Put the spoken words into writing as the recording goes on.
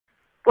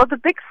Well, the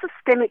big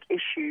systemic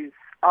issues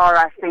are,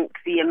 I think,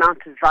 the amount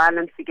of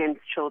violence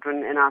against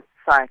children in our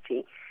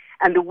society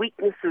and the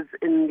weaknesses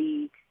in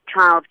the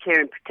child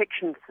care and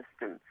protection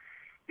system.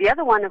 The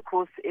other one, of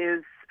course,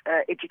 is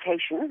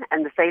education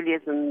and the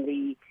failures in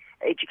the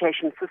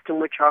education system,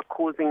 which are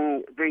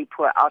causing very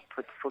poor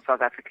outputs for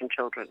South African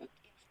children.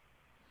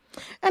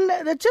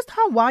 And just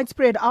how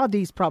widespread are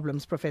these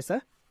problems,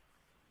 Professor?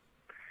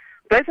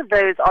 Both of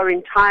those are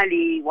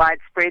entirely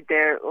widespread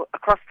there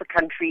across the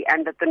country,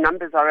 and that the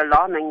numbers are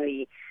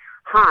alarmingly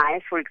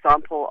high, for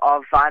example,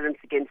 of violence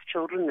against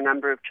children, the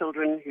number of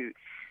children who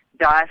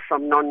die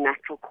from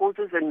non-natural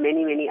causes, and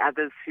many, many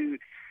others who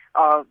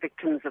are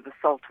victims of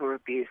assault or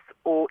abuse,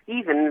 or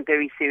even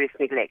very serious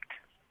neglect.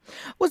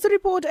 Was the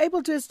report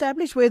able to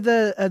establish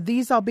whether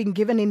these are being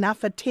given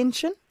enough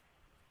attention?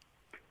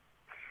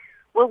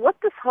 Well, what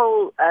this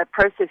whole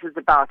process is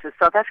about is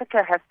South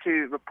Africa has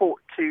to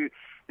report to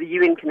the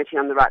UN Committee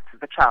on the Rights of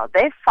the Child.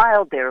 They've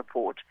filed their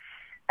report,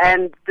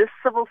 and this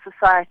civil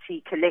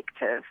society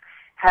collective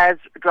has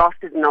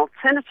drafted an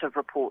alternative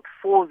report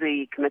for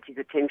the committee's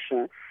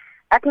attention,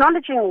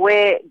 acknowledging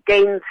where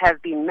gains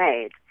have been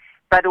made,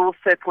 but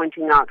also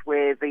pointing out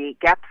where the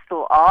gaps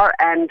still are,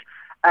 and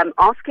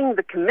asking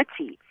the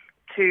committee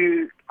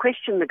to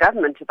question the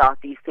government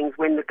about these things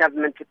when the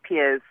government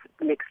appears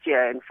next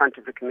year in front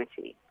of the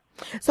committee.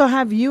 So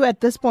have you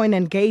at this point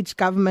engaged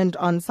government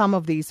on some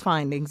of these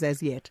findings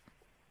as yet?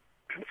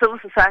 Civil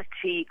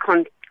society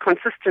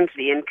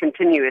consistently and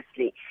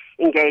continuously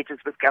engages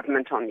with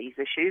government on these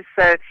issues.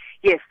 So,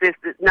 yes,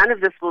 none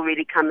of this will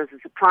really come as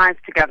a surprise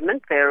to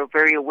government. They're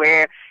very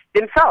aware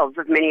themselves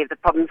of many of the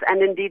problems,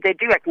 and indeed they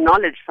do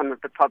acknowledge some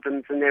of the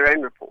problems in their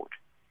own report.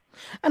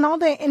 And are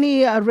there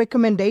any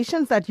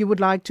recommendations that you would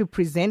like to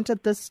present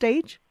at this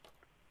stage?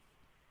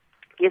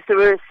 Yes, there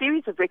were a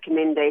series of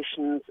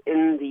recommendations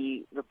in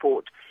the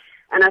report,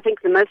 and I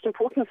think the most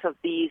important of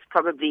these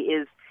probably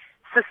is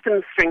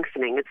system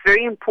strengthening. It's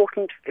very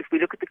important, if we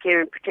look at the care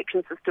and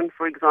protection system,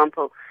 for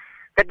example,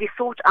 that we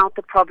sort out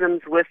the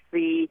problems with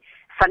the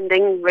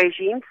funding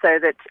regime so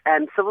that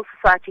civil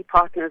society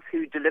partners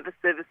who deliver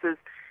services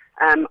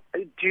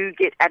do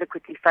get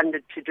adequately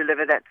funded to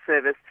deliver that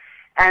service,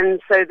 and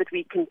so that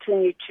we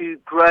continue to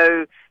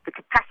grow the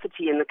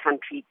capacity in the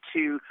country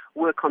to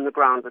work on the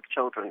ground with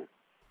children.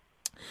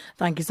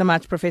 Thank you so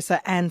much, Professor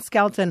Anne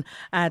Skelton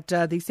at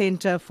the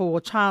Centre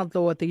for Child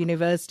Law at the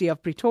University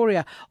of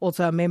Pretoria,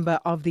 also a member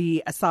of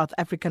the South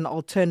African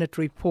Alternate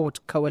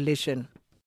Report Coalition.